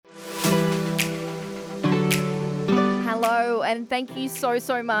and thank you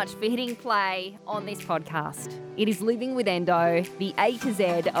so much for hitting play on this podcast. It is Living with Endo, the A to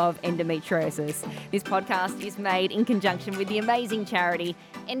Z of endometriosis. This podcast is made in conjunction with the amazing charity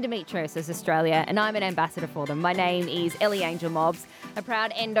Endometriosis Australia, and I'm an ambassador for them. My name is Ellie Angel Mobbs, a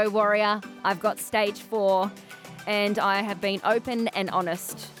proud endo warrior. I've got stage 4, and I have been open and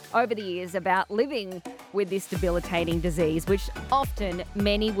honest over the years about living with this debilitating disease, which often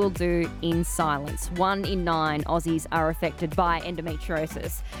many will do in silence. 1 in 9 Aussies are affected by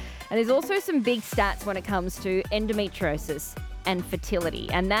endometriosis. And there's also some big stats when it comes to endometriosis and fertility,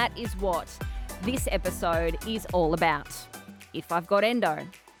 and that is what this episode is all about. If I've got endo,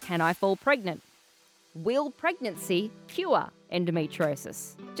 can I fall pregnant? Will pregnancy cure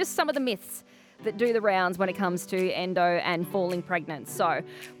endometriosis? Just some of the myths that do the rounds when it comes to endo and falling pregnant. So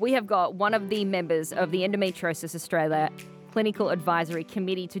we have got one of the members of the Endometriosis Australia Clinical Advisory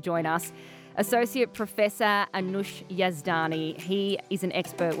Committee to join us, Associate Professor Anush Yazdani. He is an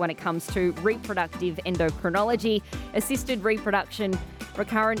expert when it comes to reproductive endocrinology, assisted reproduction,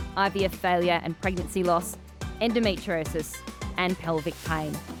 recurrent IVF failure and pregnancy loss, endometriosis and pelvic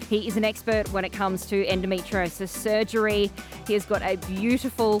pain. He is an expert when it comes to endometriosis surgery. He has got a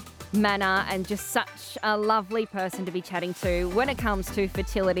beautiful manner and just such a lovely person to be chatting to when it comes to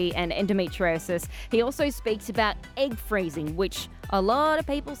fertility and endometriosis. He also speaks about egg freezing, which a lot of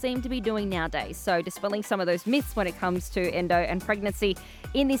people seem to be doing nowadays. So dispelling some of those myths when it comes to endo and pregnancy.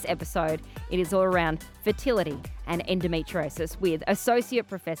 In this episode, it is all around fertility and endometriosis with Associate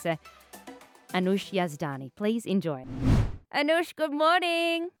Professor Anush Yazdani. Please enjoy. Anush, good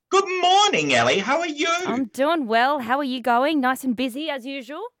morning. Good morning, Ellie. How are you? I'm doing well. How are you going? Nice and busy as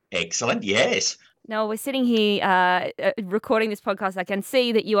usual? Excellent, yes. No, we're sitting here recording this podcast. I can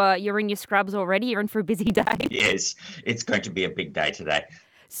see that you're in your scrubs already. You're in for a busy day. Yes, it's going to be a big day today.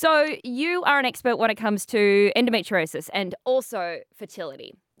 So you are an expert when it comes to endometriosis and also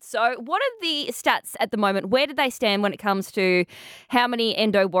fertility. So what are the stats at the moment? Where do they stand when it comes to how many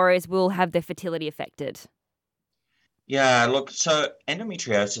endo warriors will have their fertility affected? Yeah, look, so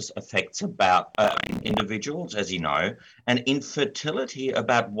endometriosis affects about individuals, as you know, and infertility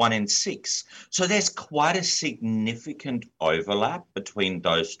about 1 in 6. So there's quite a significant overlap between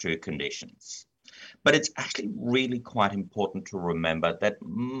those two conditions. But it's actually really quite important to remember that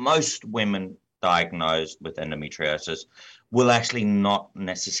most women diagnosed with endometriosis will actually not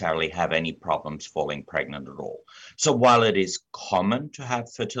necessarily have any problems falling pregnant at all. So while it is common to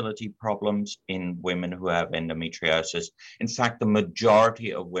have fertility problems in women who have endometriosis, in fact, the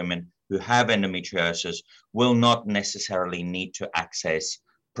majority of women who have endometriosis will not necessarily need to access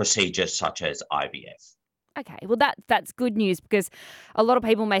procedures such as IVF. Okay, well that's good news, because a lot of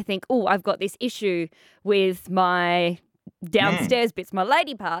people may think, oh, I've got this issue with my downstairs bits, my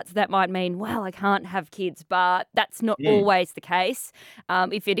lady parts. That might mean, well, I can't have kids, but that's not always the case.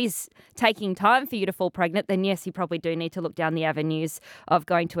 If it is taking time for you to fall pregnant, then yes, you probably do need to look down the avenues of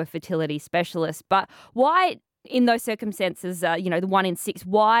going to a fertility specialist. But why, in those circumstances, the 1 in 6,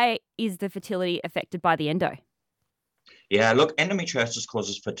 why is the fertility affected by the endo? Yeah, look, endometriosis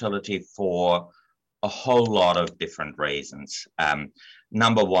causes fertility for a whole lot of different reasons.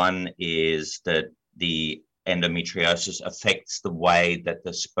 Number one is that the endometriosis affects the way that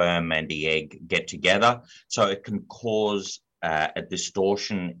the sperm and the egg get together. So it can cause a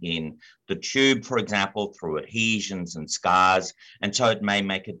distortion in the tube, for example, through adhesions and scars. And so it may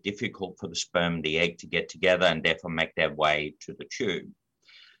make it difficult for the sperm and the egg to get together and therefore make their way to the tube.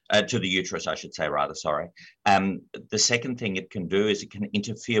 To the uterus, I should say, rather, sorry. The second thing it can do is it can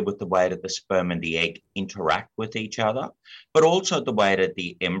interfere with the way that the sperm and the egg interact with each other, but also the way that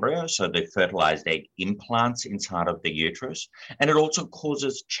the embryo, so the fertilized egg, implants inside of the uterus. And it also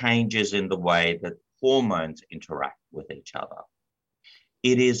causes changes in the way that hormones interact with each other.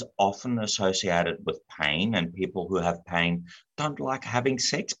 It is often associated with pain, and people who have pain don't like having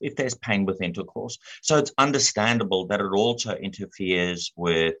sex if there's pain with intercourse. So it's understandable that it also interferes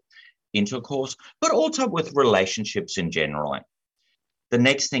with intercourse, but also with relationships in general. The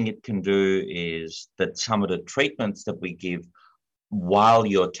next thing it can do is that some of the treatments that we give while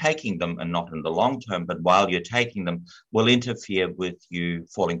you're taking them, and not in the long term, but while you're taking them, will interfere with you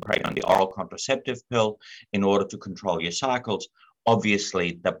falling pregnant on the oral contraceptive pill in order to control your cycles.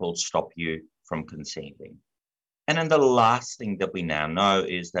 Obviously, that will stop you from conceiving. And then the last thing that we now know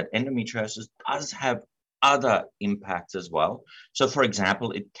is that endometriosis does have other impacts as well. So, for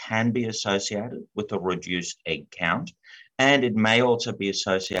example, it can be associated with a reduced egg count, and it may also be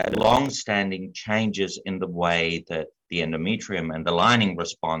associated with long-standing changes in the way that the endometrium and the lining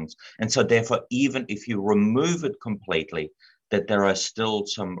responds. And so, therefore, even if you remove it completely, that there are still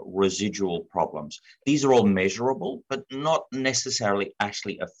some residual problems. These are all measurable, but not necessarily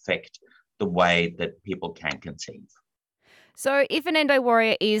actually affect the way that people can conceive. So if an endo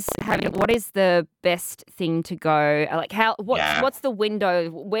warrior is having, what is the best thing to go? Like Yeah. what's the window?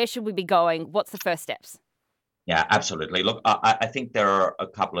 Where should we be going? What's the first steps? Yeah, absolutely. Look, I think there are a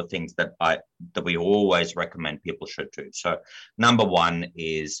couple of things that we always recommend people should do. So, number one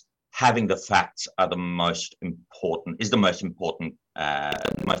is having the facts are the most important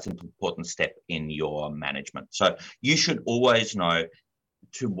most important step in your management. So you should always know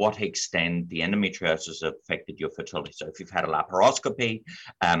to what extent the endometriosis affected your fertility. So if you've had a laparoscopy,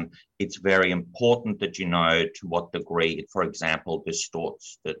 it's very important that you know to what degree it, for example,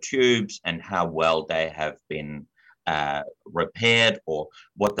 distorts the tubes and how well they have been repaired or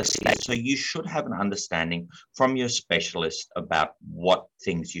what the state. So you should have an understanding from your specialist about what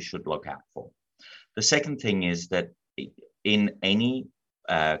things you should look out for. The second thing is that in any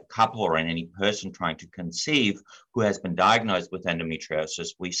couple or in any person trying to conceive who has been diagnosed with endometriosis,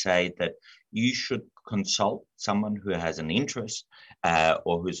 we say that you should consult someone who has an interest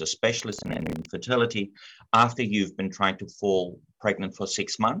or who's a specialist in infertility after you've been trying to fall pregnant for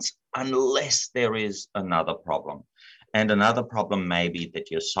 6 months, unless there is another problem. And another problem may be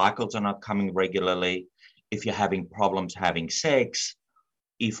that your cycles are not coming regularly, if you're having problems having sex,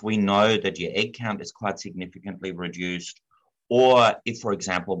 if we know that your egg count is quite significantly reduced, or if, for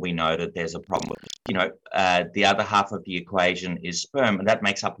example, we know that there's a problem with, the other half of the equation is sperm, and that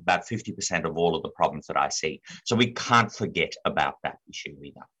makes up about 50% of all of the problems that I see. So we can't forget about that issue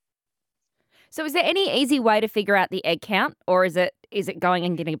either. So is there any easy way to figure out the egg count, or is it going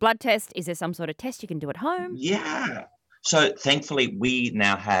and getting a blood test? Is there some sort of test you can do at home? Yeah. So thankfully, we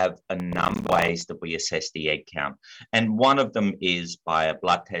now have a number of ways that we assess the egg count. And one of them is by a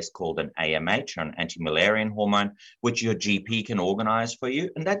blood test called an AMH, or an anti-Müllerian hormone, which your GP can organize for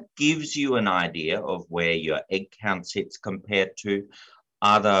you. And that gives you an idea of where your egg count sits compared to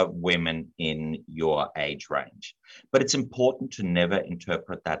other women in your age range. But it's important to never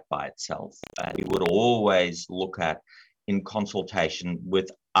interpret that by itself. We would always look at in consultation with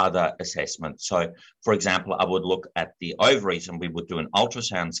other assessments. So, for example, I would look at the ovaries and we would do an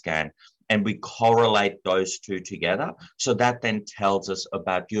ultrasound scan and we correlate those two together. So that then tells us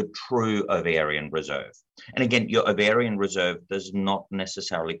about your true ovarian reserve. And again, your ovarian reserve does not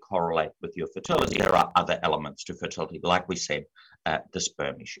necessarily correlate with your fertility. There are other elements to fertility, like we said, the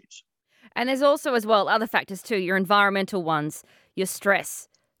sperm issues. And there's also as well other factors too, your environmental ones, your stress,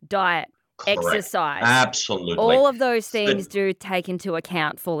 diet, Correct. exercise. Absolutely. All of those things do take into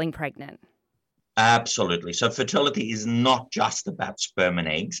account falling pregnant. Absolutely. So fertility is not just about sperm and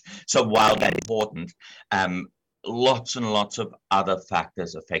eggs. So while that's important, lots and lots of other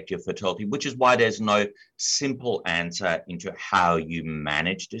factors affect your fertility, which is why there's no simple answer into how you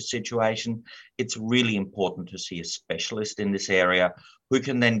manage this situation. It's really important to see a specialist in this area who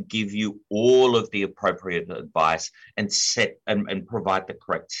can then give you all of the appropriate advice and set and provide the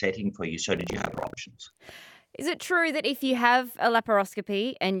correct setting for you so that you have options. Is it true that if you have a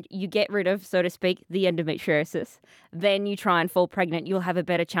laparoscopy and you get rid of, so to speak, the endometriosis, then you try and fall pregnant, you'll have a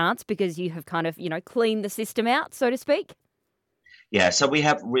better chance because you have kind of, cleaned the system out, so to speak? Yeah, so we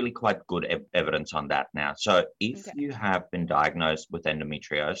have really quite good evidence on that now. So if you have been diagnosed with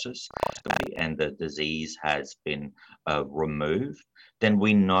endometriosis and the disease has been removed, then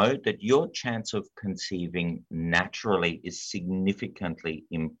we know that your chance of conceiving naturally is significantly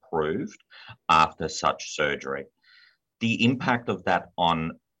improved after such surgery. The impact of that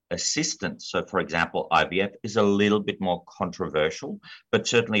on assistance, so for example, IVF, is a little bit more controversial, but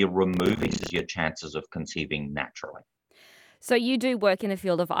certainly removing your chances of conceiving naturally. So you do work in the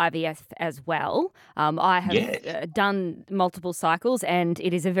field of IVF as well. I have Yes. done multiple cycles, and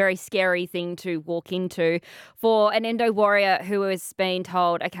it is a very scary thing to walk into for an endo warrior who has been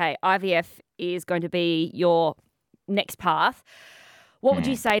told, okay, IVF is going to be your next path. What would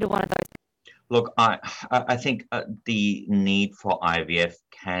you say to one of those? Look, I think the need for IVF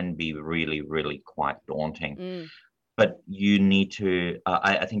can be really, really quite daunting. But you need to,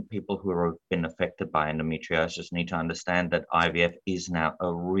 I think people who have been affected by endometriosis need to understand that IVF is now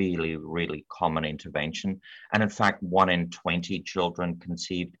a really, really common intervention. And in fact, 1 in 20 children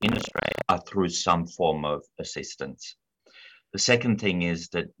conceived in Australia are through some form of assistance. The second thing is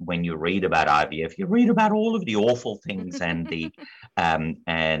that when you read about IVF, you read about all of the awful things and the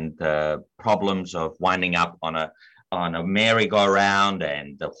problems of winding up on a merry-go-round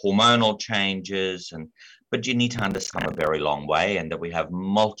and the hormonal changes, but you need to understand a very long way and that we have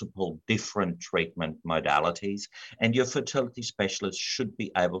multiple different treatment modalities, and your fertility specialist should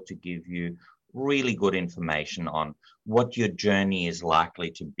be able to give you really good information on what your journey is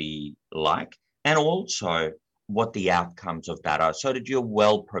likely to be like, and also what the outcomes of that are, so that you're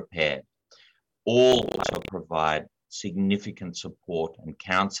well prepared. All also provide significant support and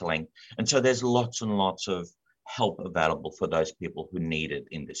counseling. And so there's lots and lots of help available for those people who need it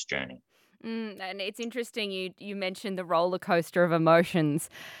in this journey. And it's interesting you mentioned the roller coaster of emotions,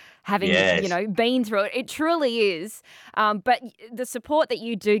 having Yes. been through it. It truly is. But the support that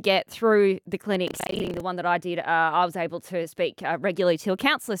you do get through the clinics, being the one that I did, I was able to speak regularly to a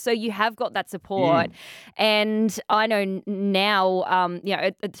counsellor. So you have got that support. And I know now,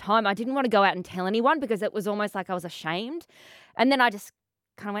 at the time I didn't want to go out and tell anyone because it was almost like I was ashamed. And then I just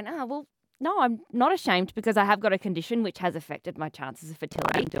kind of went, oh, well, no, I'm not ashamed because I have got a condition which has affected my chances of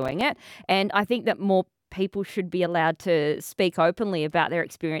fertility doing it. And I think that more people should be allowed to speak openly about their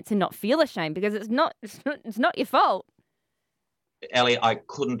experience and not feel ashamed because it's not your fault. Ellie, I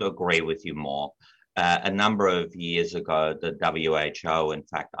couldn't agree with you more. A number of years ago, the WHO, in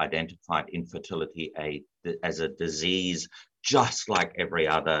fact, identified infertility as a disease just like every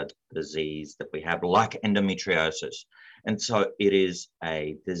other disease that we have, like endometriosis. And so it is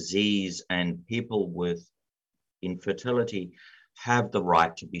a disease, and people with infertility have the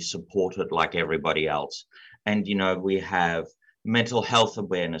right to be supported like everybody else. And, we have mental health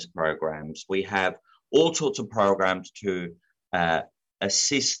awareness programs. We have all sorts of programs to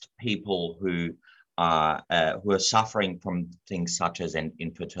assist people who are suffering from things such as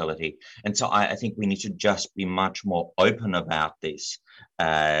infertility. And so I think we need to just be much more open about this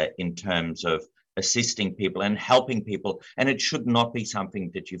in terms of assisting people and helping people. And it should not be something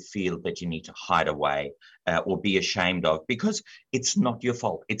that you feel that you need to hide away or be ashamed of, because it's not your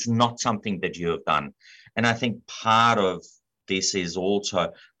fault. It's not something that you have done. And I think part of this is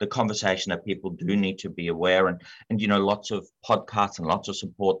also the conversation that people do need to be aware, and lots of podcasts and lots of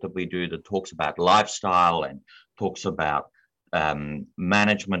support that we do that talks about lifestyle and talks about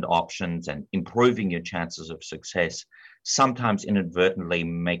management options and improving your chances of success, sometimes inadvertently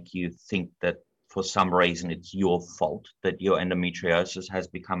make you think that for some reason it's your fault that your endometriosis has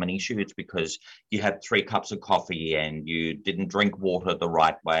become an issue. It's because you had 3 cups of coffee and you didn't drink water the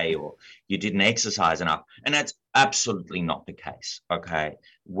right way, or you didn't exercise enough. And that's absolutely not the case, okay?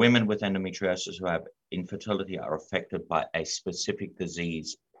 Women with endometriosis who have infertility are affected by a specific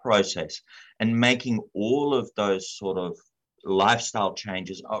disease process, and making all of those sort of lifestyle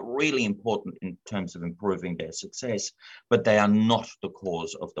changes are really important in terms of improving their success, but they are not the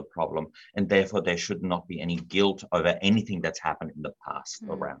cause of the problem. And therefore, there should not be any guilt over anything that's happened in the past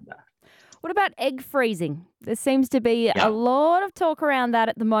around that. What about egg freezing? There seems to be a lot of talk around that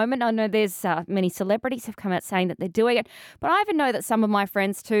at the moment. I know there's many celebrities have come out saying that they're doing it, but I even know that some of my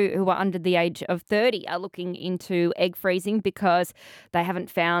friends too who are under the age of 30 are looking into egg freezing because they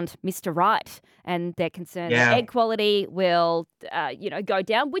haven't found Mr. Right, and they're concerned that egg quality will, go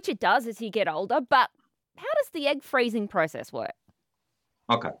down, which it does as you get older. But how does the egg freezing process work?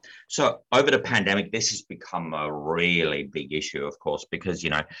 Okay. So over the pandemic, this has become a really big issue, of course, because,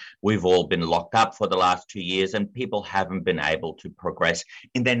 we've all been locked up for the last 2 years and people haven't been able to progress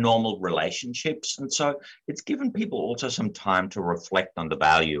in their normal relationships. And so it's given people also some time to reflect on the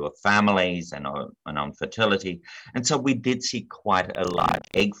value of families and on fertility. And so we did see quite a large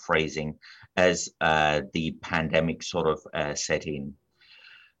egg freezing as the pandemic sort of set in.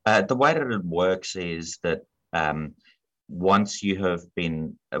 The way that it works is that once you have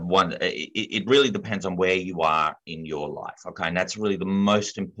been it really depends on where you are in your life, okay? And that's really the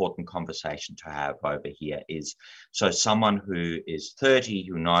most important conversation to have over here. Is so someone who is 30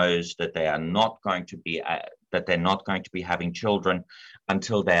 who knows that they are not going to be having children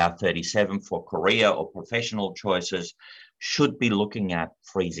until they are 37 for career or professional choices should be looking at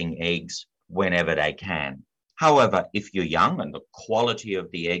freezing eggs whenever they can. However, if you're young and the quality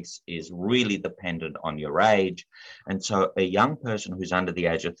of the eggs is really dependent on your age, and so a young person who's under the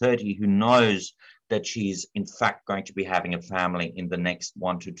age of 30 who knows that she's in fact going to be having a family in the next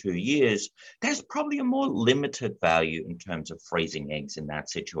 1 to 2 years, there's probably a more limited value in terms of freezing eggs in that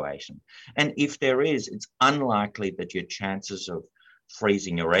situation. And if there is, it's unlikely that your chances of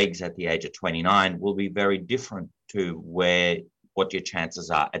freezing your eggs at the age of 29 will be very different to what your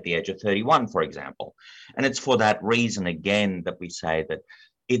chances are at the age of 31, for example. And it's for that reason, again, that we say that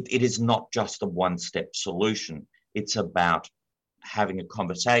it is not just a one-step solution. It's about having a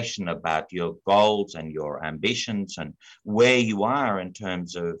conversation about your goals and your ambitions and where you are in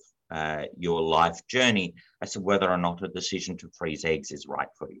terms of your life journey as to whether or not a decision to freeze eggs is right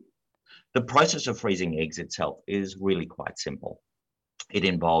for you. The process of freezing eggs itself is really quite simple. It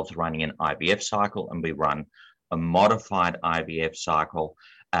involves running an IVF cycle, and we run a modified IVF cycle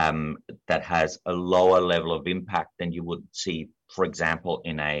that has a lower level of impact than you would see, for example,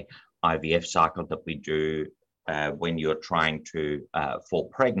 in a IVF cycle that we do when you're trying to fall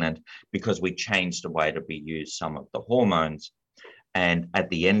pregnant, because we change the way that we use some of the hormones. And at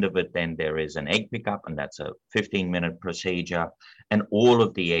the end of it, then there is an egg pickup, and that's a 15-minute procedure. And all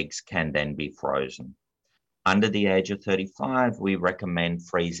of the eggs can then be frozen. Under the age of 35, we recommend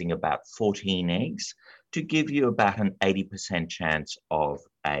freezing about 14 eggs to give you about an 80% chance of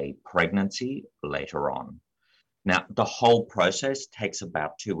a pregnancy later on. Now, the whole process takes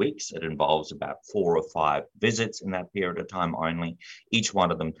about 2 weeks. It involves about 4 or 5 visits in that period of time only. Each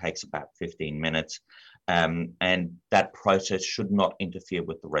one of them takes about 15 minutes. And that process should not interfere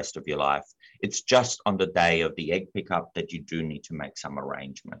with the rest of your life. It's just on the day of the egg pickup that you do need to make some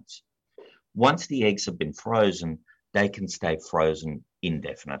arrangements. Once the eggs have been frozen, they can stay frozen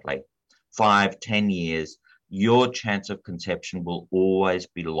indefinitely. 5, 10 years, your chance of conception will always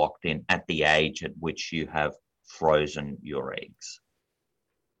be locked in at the age at which you have frozen your eggs.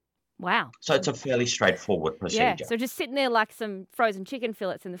 Wow. So it's a fairly straightforward procedure. Yeah, so just sitting there like some frozen chicken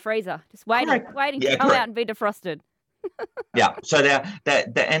fillets in the freezer, just waiting Yeah, to come correct. out and be defrosted. Yeah. So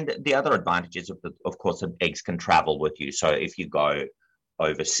the other advantages of course, that eggs can travel with you. So if you go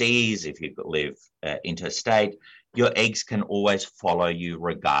overseas, if you live interstate, your eggs can always follow you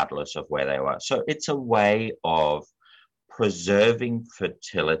regardless of where they are. So it's a way of preserving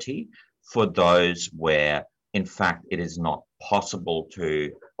fertility for those where, in fact, it is not possible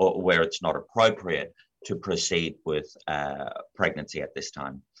to, or where it's not appropriate to proceed with pregnancy at this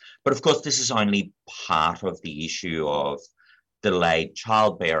time. But of course, this is only part of the issue of delayed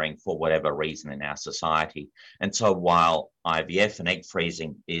childbearing for whatever reason in our society. And so while IVF and egg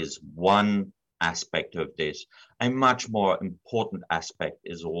freezing is one aspect of this, a much more important aspect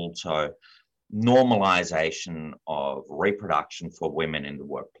is also normalization of reproduction for women in the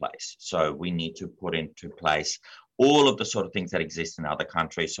workplace. So we need to put into place all of the sort of things that exist in other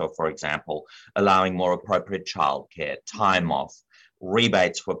countries. So, for example, allowing more appropriate childcare, time off,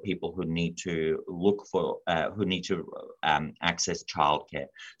 rebates for people who need to access childcare.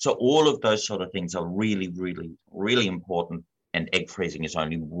 So all of those sort of things are really, really, really important. And egg freezing is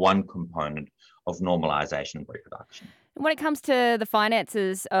only one component of normalization of reproduction. When it comes to the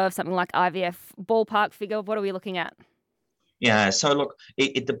finances of something like IVF, ballpark figure, what are we looking at? Yeah, so look,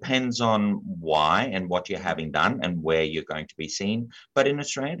 it depends on why and what you're having done and where you're going to be seen. But in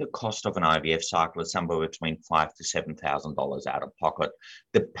Australia, the cost of an IVF cycle is somewhere between $5,000 to $7,000 out of pocket,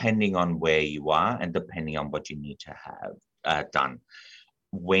 depending on where you are and depending on what you need to have done.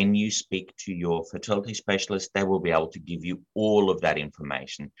 When you speak to your fertility specialist, they will be able to give you all of that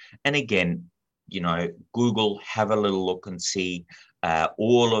information. And again, Google, have a little look and see.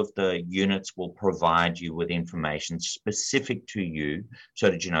 All of the units will provide you with information specific to you so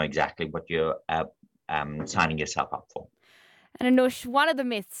that you know exactly what you're signing yourself up for. And Anush, one of the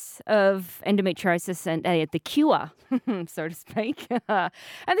myths of endometriosis and the cure, so to speak, and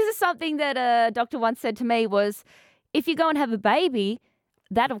this is something that a doctor once said to me was, if you go and have a baby,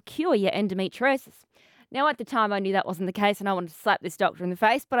 that'll cure your endometriosis. Now, at the time, I knew that wasn't the case, and I wanted to slap this doctor in the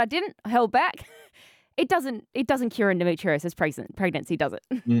face, but I didn't. I held back. It doesn't cure endometriosis pregnancy, does it?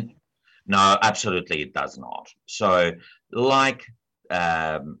 No, absolutely it does not. So like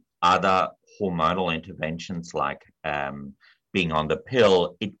other hormonal interventions, like being on the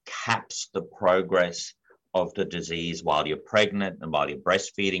pill, it caps the progress of the disease while you're pregnant and while you're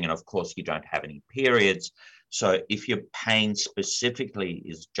breastfeeding. And of course, you don't have any periods. So if your pain specifically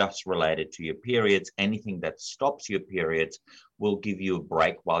is just related to your periods, anything that stops your periods will give you a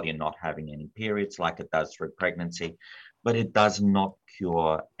break while you're not having any periods, like it does through pregnancy, but it does not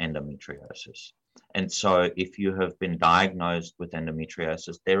cure endometriosis. And so if you have been diagnosed with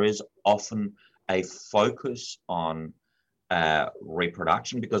endometriosis, there is often a focus on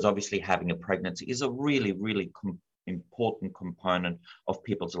reproduction, because obviously having a pregnancy is a really, really important component of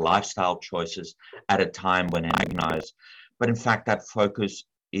people's lifestyle choices at a time when diagnosed. But in fact, that focus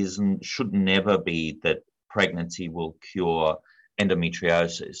should never be that pregnancy will cure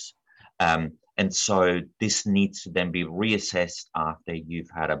endometriosis. And so this needs to then be reassessed after you've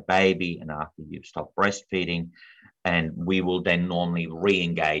had a baby and after you've stopped breastfeeding, and we will then normally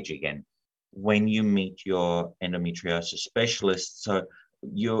re-engage again. When you meet your endometriosis specialist, so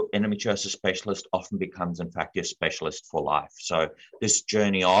your endometriosis specialist often becomes, in fact, your specialist for life. So this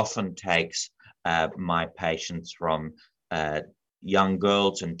journey often takes my patients from young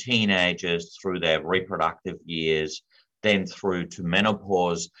girls and teenagers through their reproductive years, then through to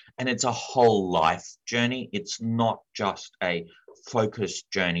menopause. And it's a whole life journey. It's not just a focused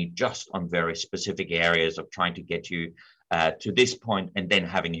journey just on very specific areas of trying to get you to this point and then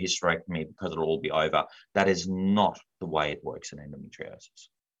having a hysterectomy because it'll all be over. That is not the way it works in endometriosis.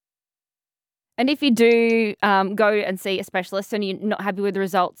 And if you do go and see a specialist and you're not happy with the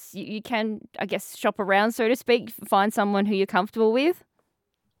results, you can, I guess, shop around, so to speak, find someone who you're comfortable with?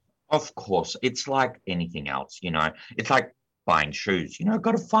 Of course, it's like anything else, It's like buying shoes,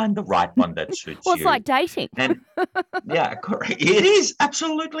 got to find the right one that suits Well, you. it's like dating. And yeah, correct. It is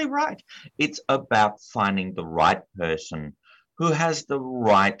absolutely right. It's about finding the right person who has the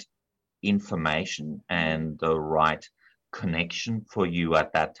right information and the right connection for you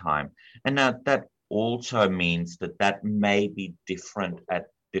at that time. And now that also means that may be different at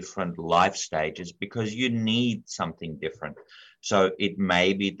different life stages because you need something different. So it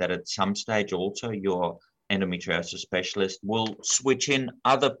may be that at some stage also your endometriosis specialist will switch in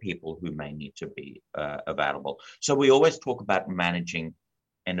other people who may need to be available. So we always talk about managing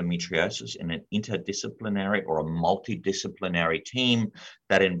endometriosis in an interdisciplinary or a multidisciplinary team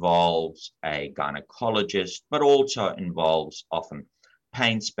that involves a gynecologist, but also involves often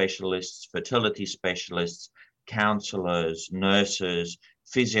pain specialists, fertility specialists, counselors, nurses,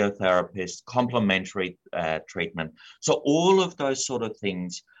 physiotherapists, complementary treatment. So all of those sort of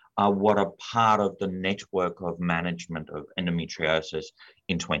things are what are part of the network of management of endometriosis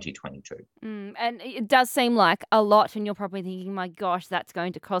in 2022. And it does seem like a lot, and you're probably thinking, my gosh, that's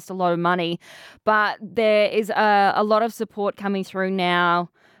going to cost a lot of money. But there is a lot of support coming through now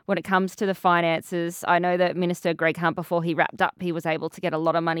when it comes to the finances. I know that Minister Greg Hunt, before he wrapped up, he was able to get a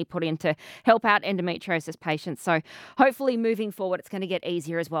lot of money put in to help out endometriosis patients. So hopefully moving forward, it's going to get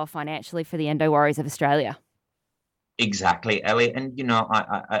easier as well financially for the Endo Warriors of Australia. Exactly, Ellie. And,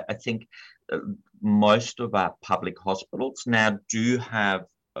 I think most of our public hospitals now do have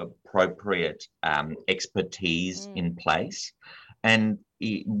appropriate expertise in place. And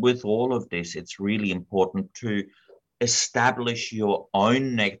with all of this, it's really important to establish your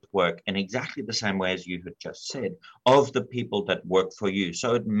own network in exactly the same way as you had just said, of the people that work for you.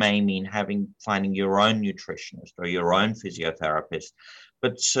 So it may mean finding your own nutritionist or your own physiotherapist,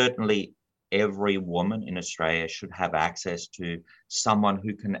 but certainly every woman in Australia should have access to someone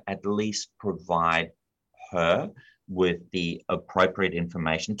who can at least provide her with the appropriate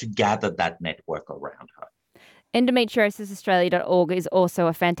information to gather that network around her. Endometriosisaustralia.org is also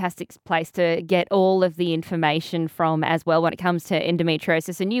a fantastic place to get all of the information from as well when it comes to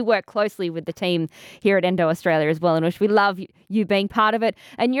endometriosis. And you work closely with the team here at Endo Australia as well, Anush. We love you being part of it.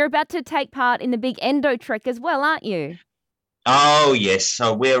 And you're about to take part in the big Endo Trek as well, aren't you? Oh, yes.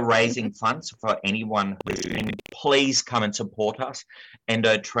 So we're raising funds for anyone who please come and support us.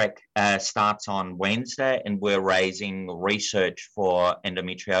 Endo Trek starts on Wednesday, and we're raising research for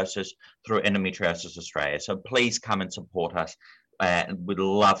endometriosis through Endometriosis Australia. So please come and support us. We'd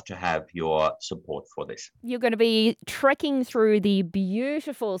love to have your support for this. You're going to be trekking through the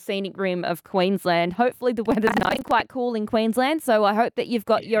beautiful scenic rim of Queensland. Hopefully the weather's nice and quite cool in Queensland. So I hope that you've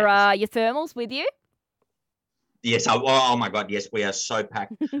got your thermals with you. Yes. Oh my God. Yes, we are so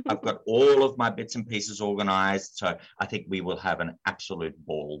packed. I've got all of my bits and pieces organized. So I think we will have an absolute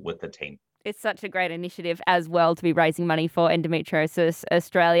ball with the team. It's such a great initiative as well to be raising money for Endometriosis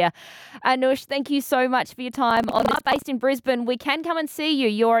Australia. Anush, thank you so much for your time. I'm based in Brisbane. We can come and see you.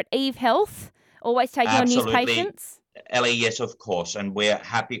 You're at Eve Health, always taking on new patients. Ellie, yes, of course. And we're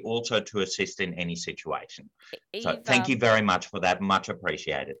happy also to assist in any situation. So thank you very much for that. Much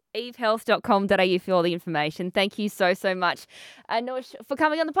appreciated. evehealth.com.au for all the information. Thank you so, so much, Anush, for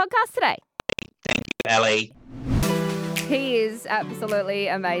coming on the podcast today. Thank you, Ellie. He is absolutely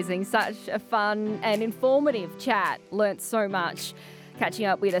amazing. Such a fun and informative chat. Learnt so much. Catching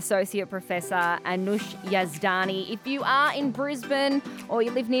up with Associate Professor Anush Yazdani. If you are in Brisbane or you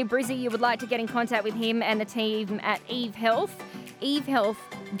live near Brizzy, you would like to get in contact with him and the team at Eve Health,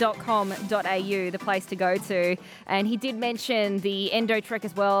 evehealth.com.au, the place to go to. And he did mention the Endo Trek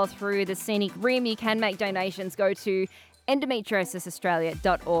as well through the Scenic Rim. You can make donations. Go to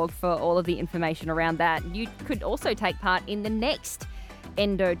endometriosisaustralia.org for all of the information around that. You could also take part in the next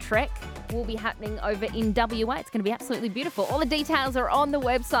Endo Trek. Will be happening over in WA. It's going to be absolutely beautiful. All the details are on the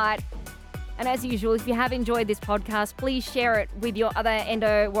website. And as usual, if you have enjoyed this podcast, please share it with your other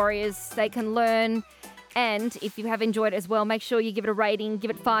Endo Warriors. They can learn. And if you have enjoyed it as well, make sure you give it a rating,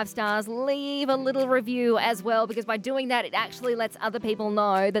 give it 5 stars, leave a little review as well, because by doing that, it actually lets other people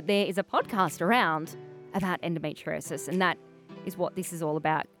know that there is a podcast around about endometriosis. And that is what this is all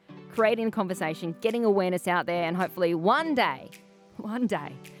about. Creating a conversation, getting awareness out there, and hopefully one day,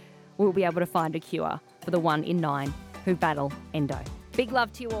 we'll be able to find a cure for the 1 in 9 who battle endo. Big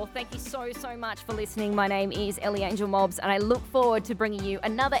love to you all. Thank you so much for listening. My name is Ellie Angel Mobbs, and I look forward to bringing you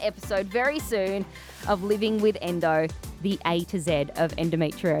another episode very soon of Living with Endo, the A to Z of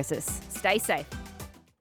endometriosis. Stay safe.